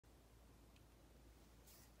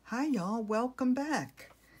Hi y'all, welcome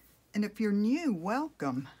back. And if you're new,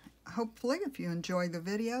 welcome. Hopefully if you enjoy the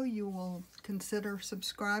video, you will consider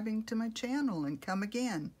subscribing to my channel and come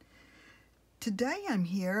again. Today I'm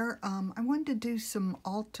here, I wanted to do some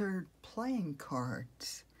altered playing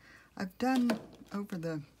cards. I've done, over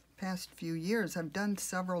the past few years, I've done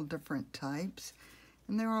several different types,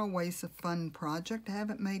 and they're always a fun project. I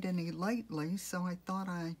haven't made any lately, so I thought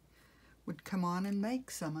I would come on and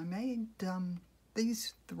make some. I made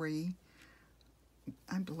these three,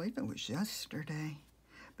 I believe it was yesterday.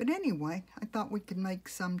 But anyway, I thought we could make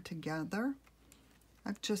some together.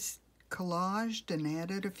 I've just collaged and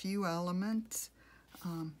added a few elements.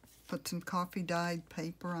 Put some coffee dyed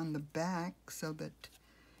paper on the back so that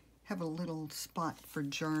I have a little spot for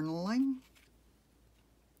journaling.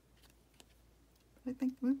 I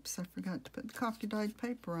think, oops, I forgot to put the coffee dyed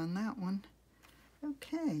paper on that one.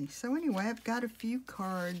 Okay, so anyway, I've got a few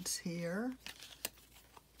cards here.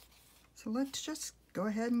 So let's just go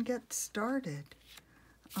ahead and get started.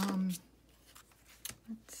 Let's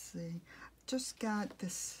see, just got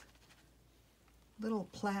this little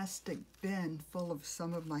plastic bin full of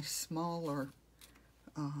some of my smaller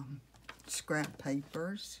scrap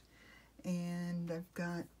papers, and I've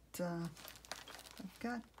got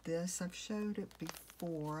this. I've showed it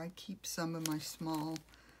before. I keep some of my small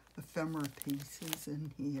ephemera pieces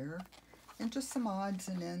in here, and just some odds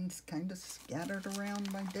and ends kind of scattered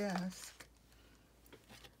around my desk.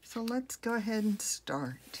 So let's go ahead and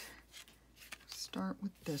start. Start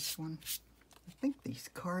with this one. I think these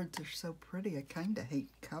cards are so pretty. I kind of hate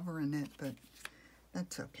covering it, but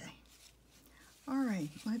that's okay. All right,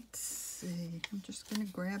 let's see. I'm just going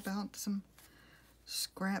to grab out some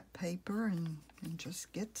scrap paper and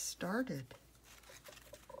just get started.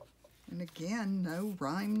 And again, no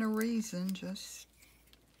rhyme, no reason, just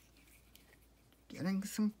getting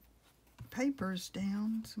some papers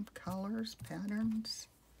down, some colors, patterns.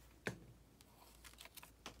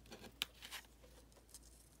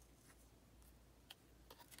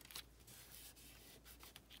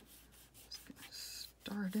 Just gonna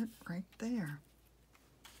start it right there.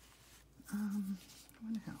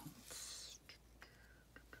 What else?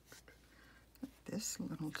 This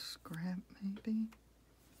little scrap, maybe.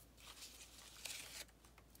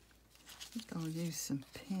 I think I'll use some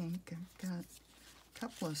pink. I've got a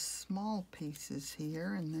couple of small pieces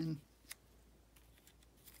here, and then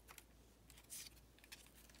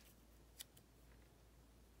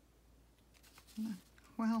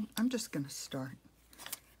well, I'm just going to start.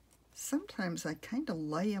 Sometimes I kind of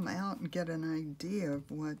lay them out and get an idea of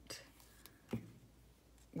what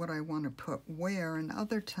I want to put where, and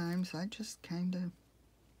other times I just kind of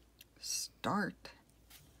start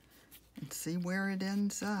and see where it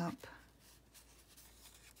ends up.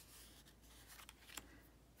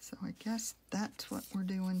 So I guess that's what we're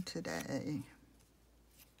doing today.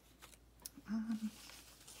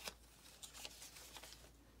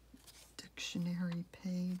 Dictionary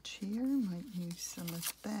page here, might use some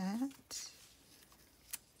of that.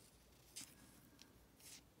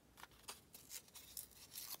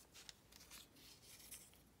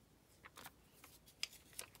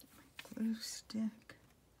 Glue stick.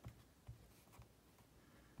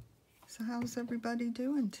 So how's everybody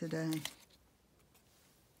doing today?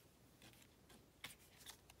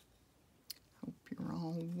 Hope you're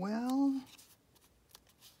all well.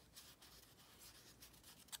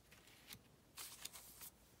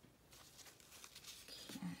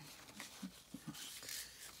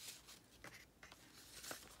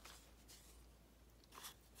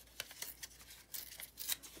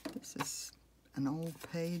 This is an old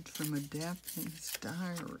page from a Daphne's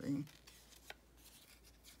diary.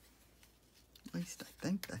 At least I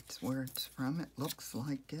think that's where it's from. It looks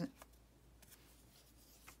like it.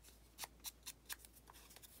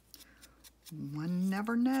 One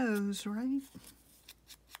never knows, right?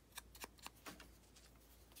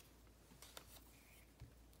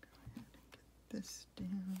 Go ahead and get this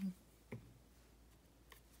down.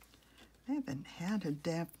 I haven't had a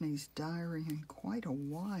Daphne's diary in quite a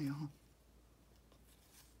while.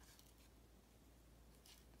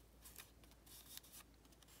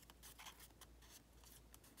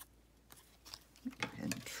 Go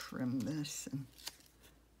ahead and trim this and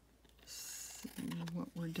see what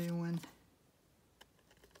we're doing.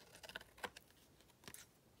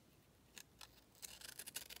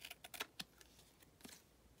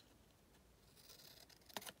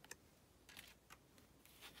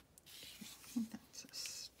 That's a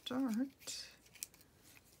start.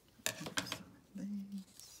 Some of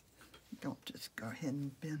these. I'll just go ahead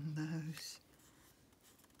and bend those.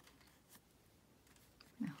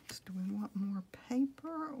 Now, do we want more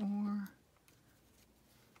paper or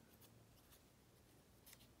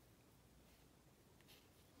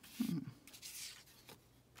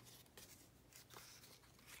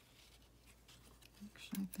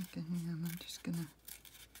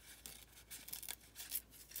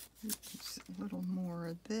little more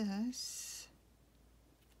of this.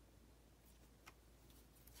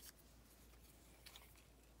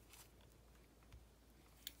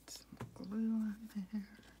 Some glue on there.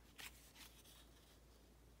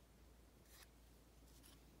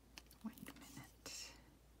 Wait a minute.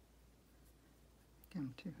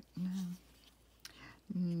 Come to it now.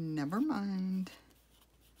 Never mind.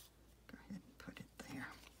 Go ahead and put it there.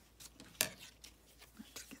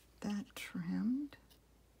 Let's get that trimmed.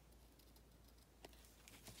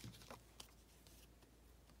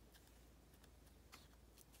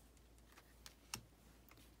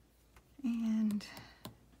 And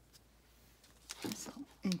this I'll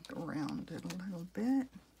ink around it a little bit.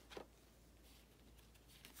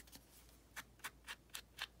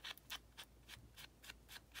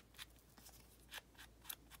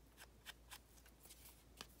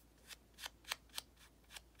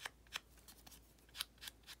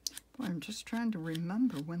 Boy, I'm just trying to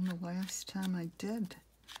remember when the last time I did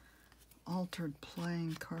altered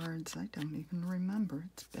playing cards. I don't even remember.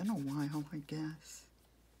 It's been a while, I guess.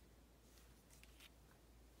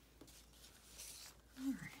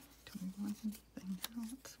 Alright, do we want anything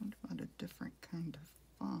else? What about a different kind of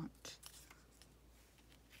font?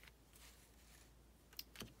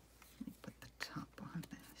 Let me put the top on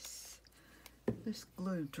this. This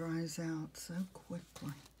glue dries out so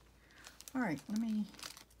quickly. Alright,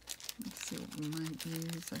 let's see what we might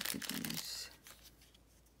use. I could use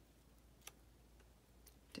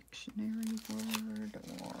dictionary word,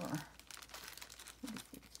 or what have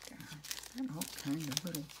we got? Got all kinds of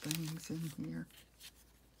little things in here.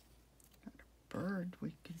 Got a bird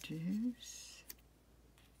we could use.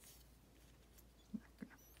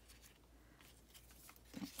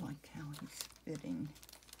 Don't like how he's fitting.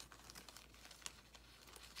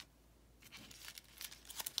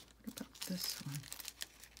 What about this one?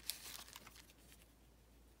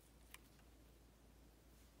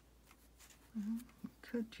 We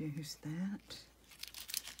could use that.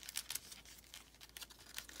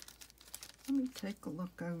 Let me take a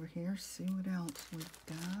look over here, see what else we've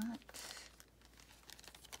got.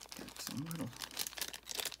 Got some little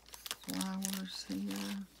flowers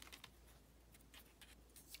here.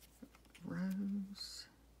 Rose.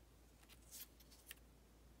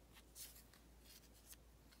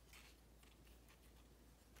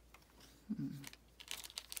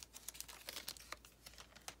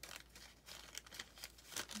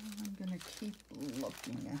 I'm going to keep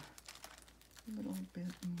looking a little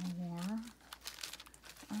bit more.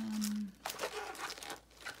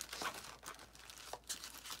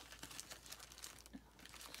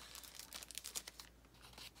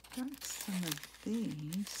 Got some of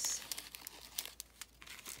these.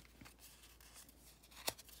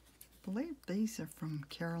 I believe these are from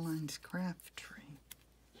Caroline's Craft Tree.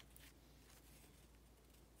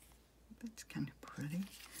 That's kind of pretty.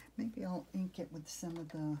 Maybe I'll ink it with some of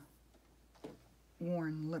the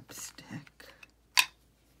worn lipstick.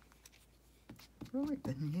 I've really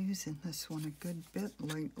been using this one a good bit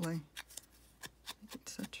lately. I think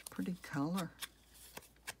it's such a pretty color.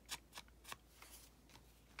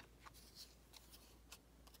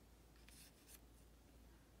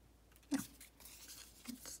 Yeah,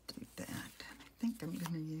 let's do that. I think I'm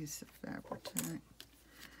going to use the Fabri-Tac.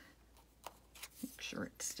 Make sure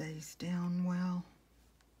it stays down well.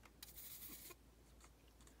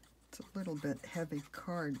 It's a little bit heavy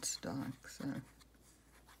cardstock, so.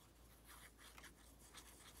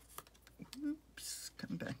 Oops,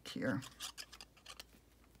 come back here.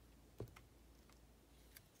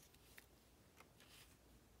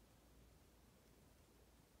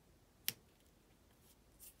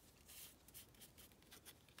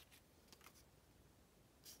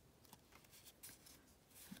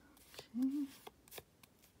 Okay.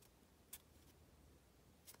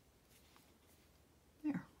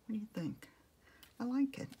 There, what do you think? I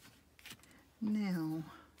like it. Now,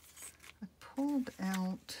 I pulled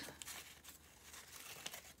out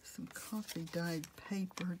some coffee dyed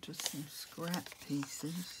paper, just some scrap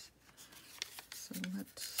pieces. So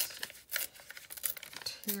let's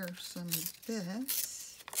tear some of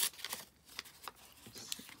this. Let's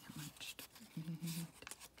see how much do we need.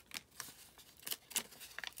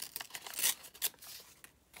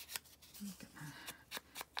 I'm gonna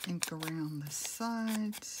ink around the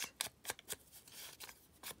sides.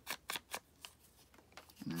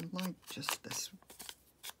 And I like just this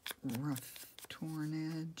rough torn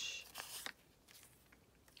edge.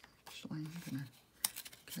 Actually, I'm going to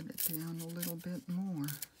cut it down a little bit more.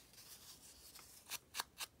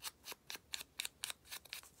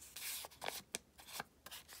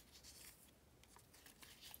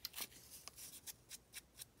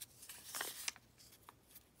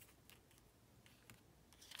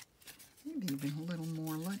 maybe even a little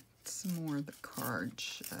more. Let some more of the card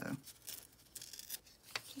show.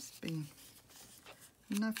 Just be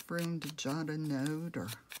enough room to jot a note or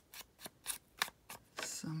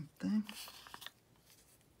something.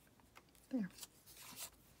 There.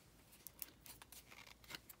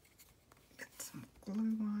 Get some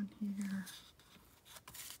glue on here.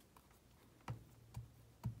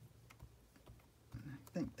 And I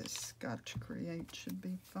think this Scotch Create should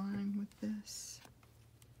be fine with this.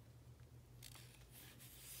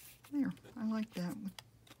 There, I like that with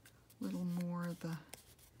a little more of the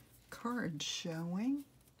cards showing.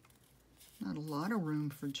 Not a lot of room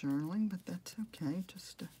for journaling, but that's okay.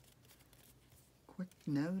 Just a quick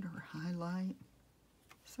note or highlight.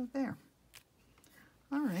 So there.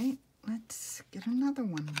 All right, let's get another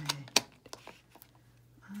one made.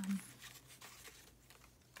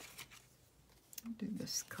 I'll do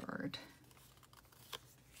this card.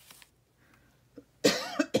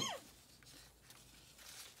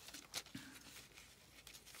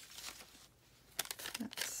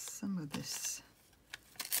 That's some of this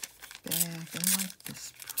bag. I like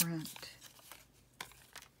this print. I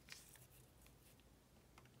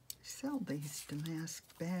sell these damask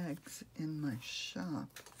bags in my shop.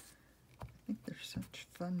 I think they're such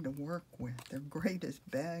fun to work with. They're great as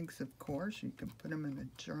bags, of course. You can put them in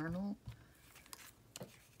a journal.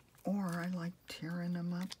 Or I like tearing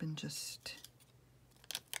them up and just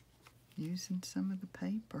using some of the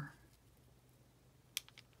paper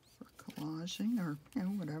for collaging or, you know,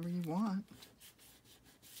 whatever you want.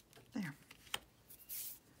 There.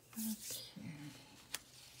 Okay.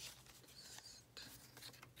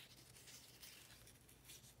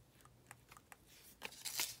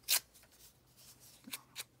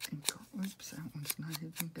 Oops, that one's not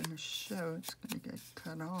even going to show. It's going to get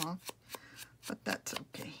cut off, but that's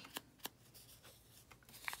okay.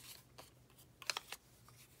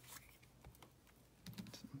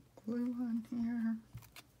 Some glue on here.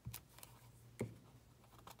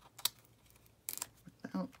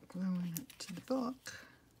 Without gluing it to the book.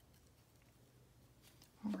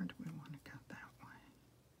 Or do we want to go that way?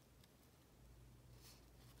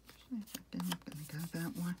 I think I'm going to go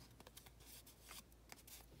that way.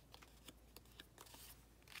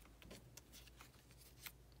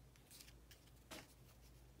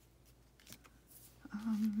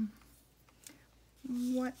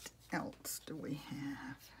 What else do we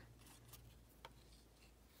have?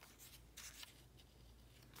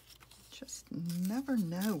 Just never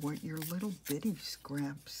know what your little bitty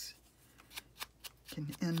scraps can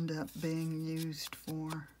end up being used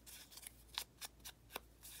for.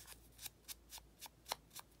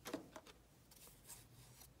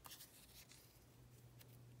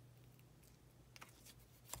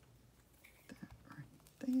 That right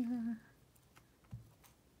there.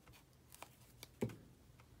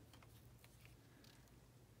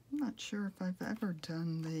 I'm not sure if I've ever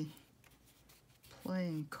done the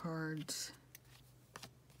playing cards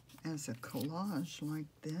as a collage like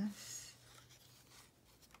this.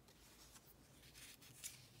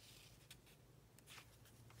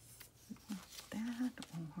 Like that,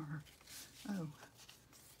 or, oh,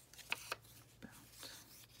 about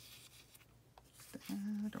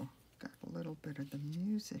that, or got a little bit of the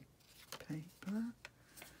music paper.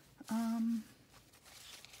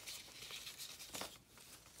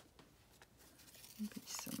 Maybe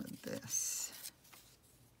some of this.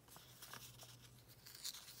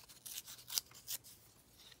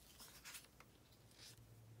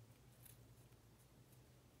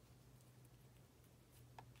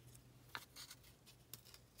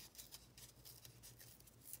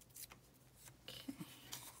 Okay.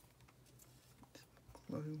 Some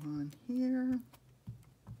glue on here.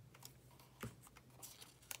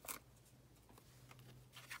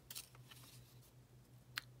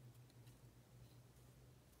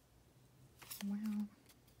 Well,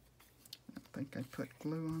 I think I put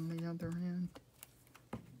glue on the other end.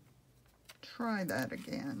 Try that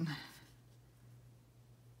again.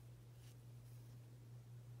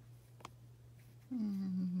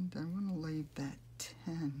 And I want to leave that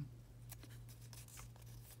 10.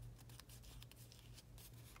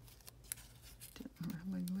 Didn't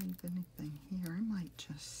really leave anything here. I might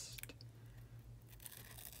just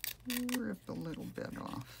rip a little bit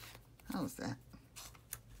off. How's that?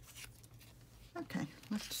 Okay,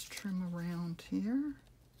 let's trim around here.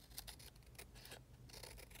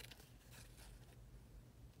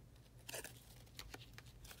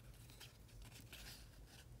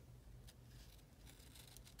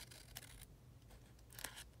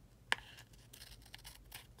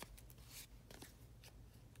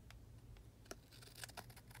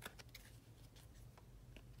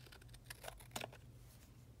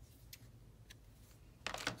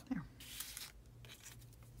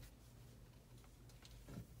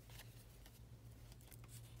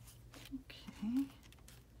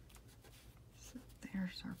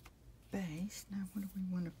 there's our base. Now what do we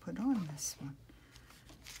want to put on this one?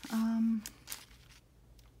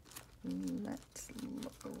 Let's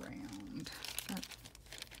look around. Got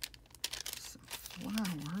some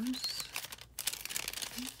flowers.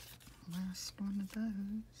 Last one of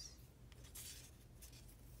those.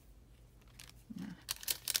 No,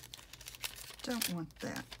 don't want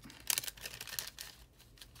that.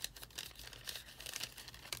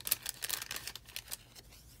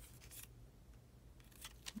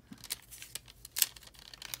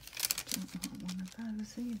 Don't want one of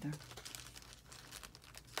those either.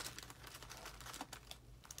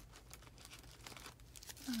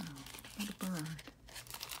 Oh, what a bird.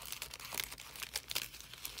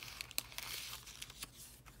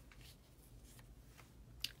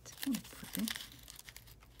 It's kind of pretty.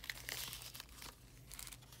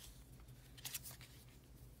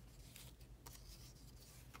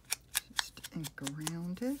 Just ink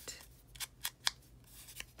around it.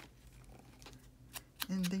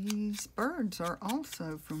 And these birds are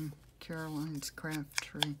also from Caroline's Craft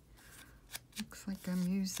Tree. Looks like I'm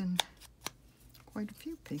using quite a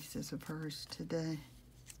few pieces of hers today.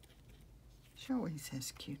 She always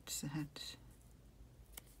has cute sets.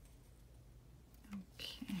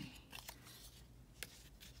 Okay.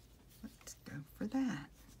 Let's go for that.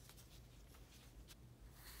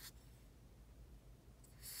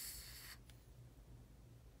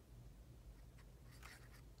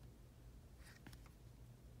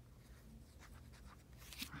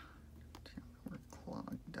 We're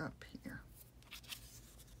clogged up here.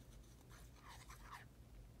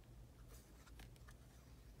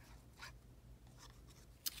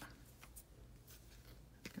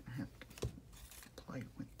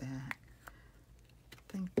 With that, I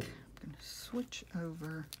think I'm going to switch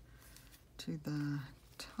over to the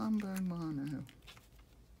Tombow Mono.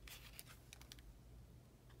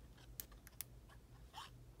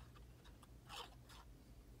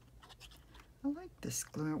 I like this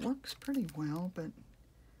glue. It works pretty well, but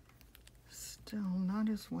still not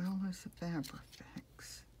as well as the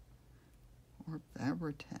Fabri-Fix or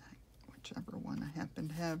Fabri-Tac, whichever one I happen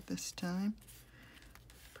to have this time.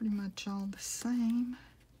 Pretty much all the same.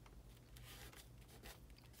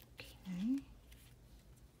 Okay,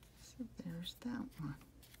 so there's that one.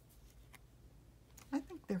 I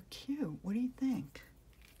think they're cute. What do you think?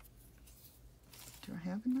 Do I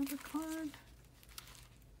have another card?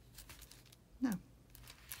 No.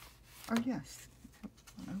 Oh yes,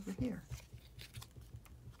 one over here.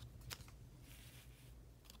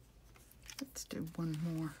 Let's do one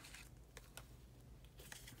more.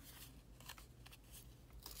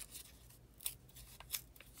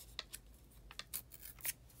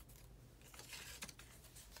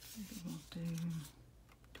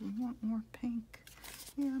 Do we want more pink?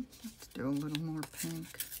 Yeah, let's do a little more pink.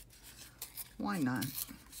 Why not?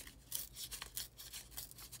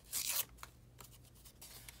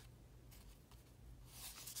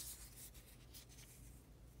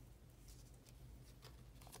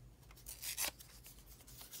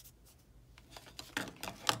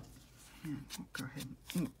 And we'll go ahead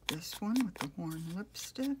and ink this one with the worn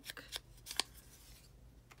lipstick.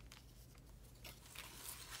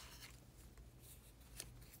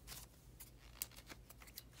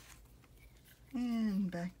 And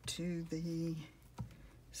back to the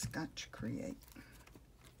Scotch Create.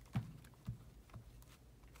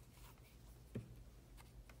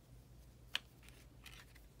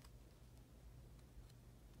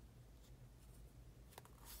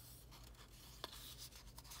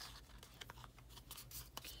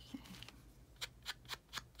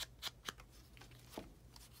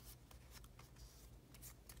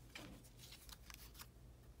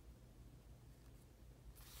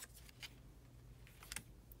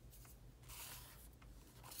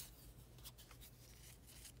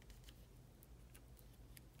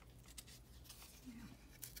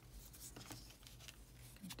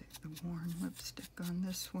 The worn lipstick on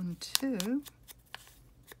this one too.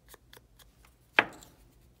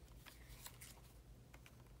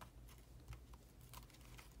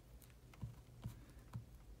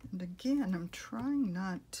 And again, I'm trying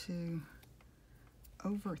not to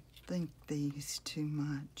overthink these too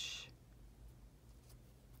much.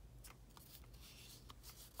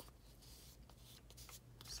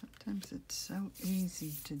 Sometimes it's so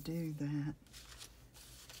easy to do that.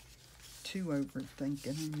 Too overthinking,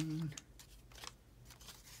 I mean.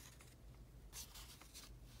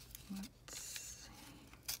 Let's see.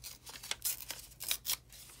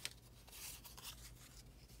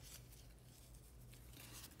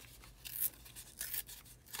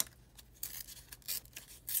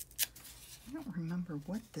 I don't remember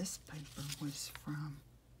what this paper was from.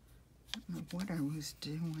 That don't know what I was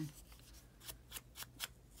doing.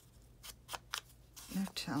 No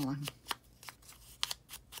telling.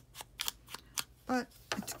 But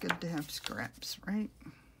it's good to have scraps, right?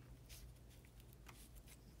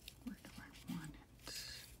 Where do I want it?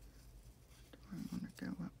 Do I want to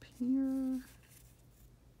go up here?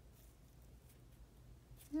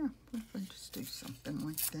 Yeah, if I just do something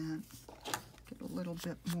like that. Get a little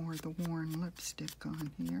bit more of the worn lipstick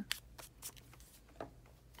on here.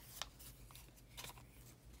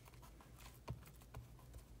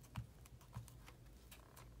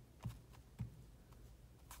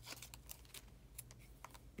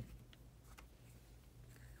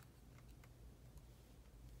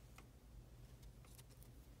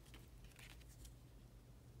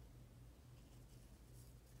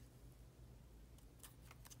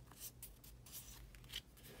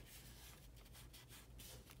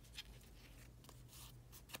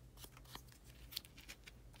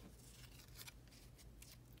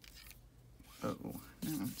 Oh,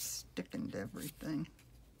 now I'm sticking to everything.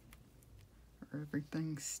 Or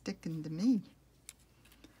everything's sticking to me.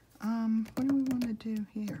 What do we want to do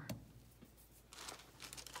here?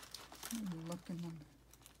 I'm looking on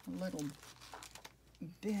a little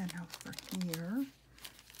bin over here.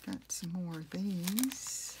 Got some more of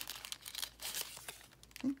these.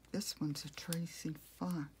 I think this one's a Tracy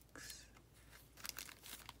Fox.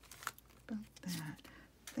 About that.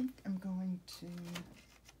 I think I'm going to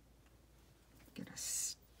get a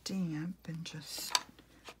stamp and just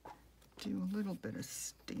do a little bit of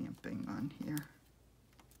stamping on here.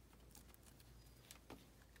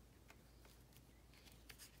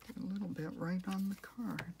 Get a little bit right on the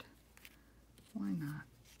card. Why not?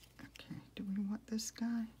 Okay, do we want this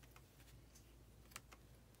guy?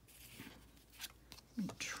 Let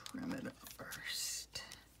me trim it up first.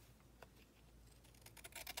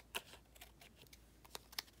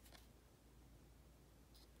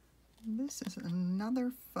 This is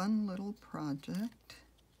another fun little project.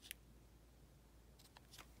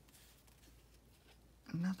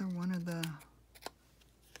 Another one of the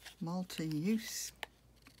multi-use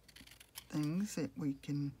things that we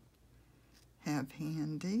can have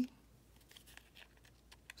handy.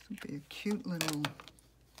 This would be a cute little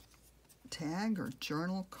tag or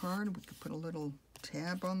journal card. We could put a little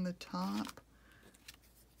tab on the top.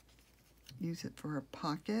 Use it for a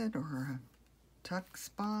pocket or a tuck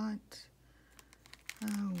spot. Oh,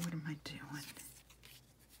 what am I doing?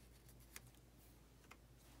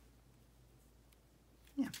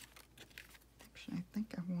 Yeah. Actually, I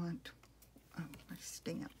think I want, oh, my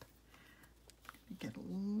stamp. Get a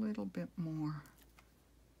little bit more.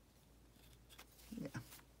 Yeah.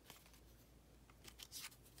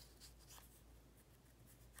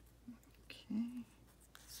 Okay.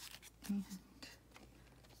 And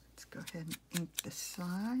let's go ahead and ink the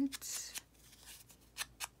sides.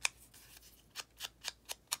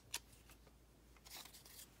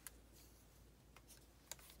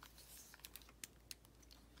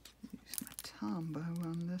 Use my Tombow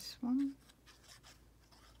on this one.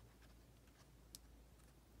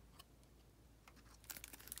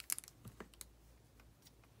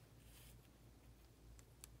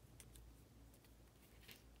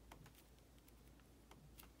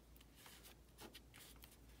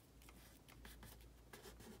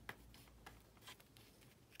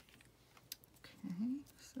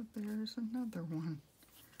 So there's another one.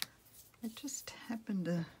 I just happened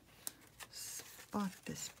to spot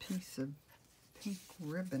this piece of pink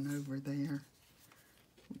ribbon over there.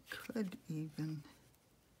 We could even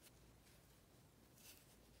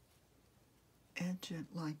edge it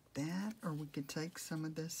like that, or we could take some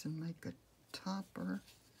of this and make a topper.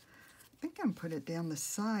 I think I'm put it down the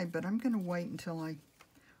side, but I'm going to wait until I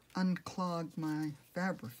unclog my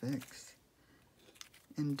Fabrifix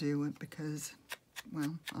and do it because,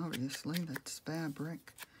 well, obviously that's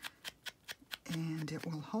fabric and it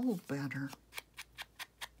will hold better.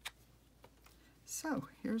 So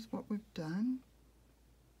here's what we've done.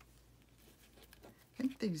 I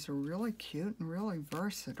think these are really cute and really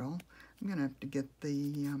versatile. I'm gonna have to get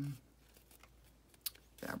the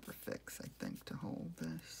Fabrifix, I think, to hold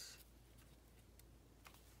this.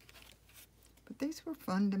 But these were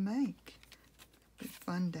fun to make. Be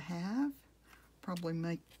fun to have. Probably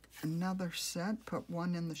make another set, put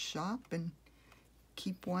one in the shop, and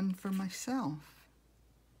keep one for myself.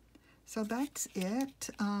 So that's it.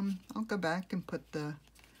 I'll go back and put the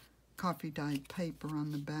coffee dyed paper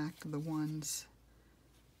on the back of the ones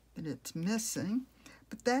that it's missing.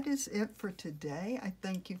 But that is it for today. I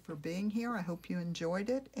thank you for being here. I hope you enjoyed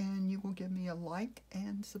it, and you will give me a like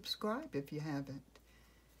and subscribe if you haven't.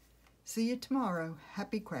 See you tomorrow.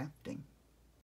 Happy crafting.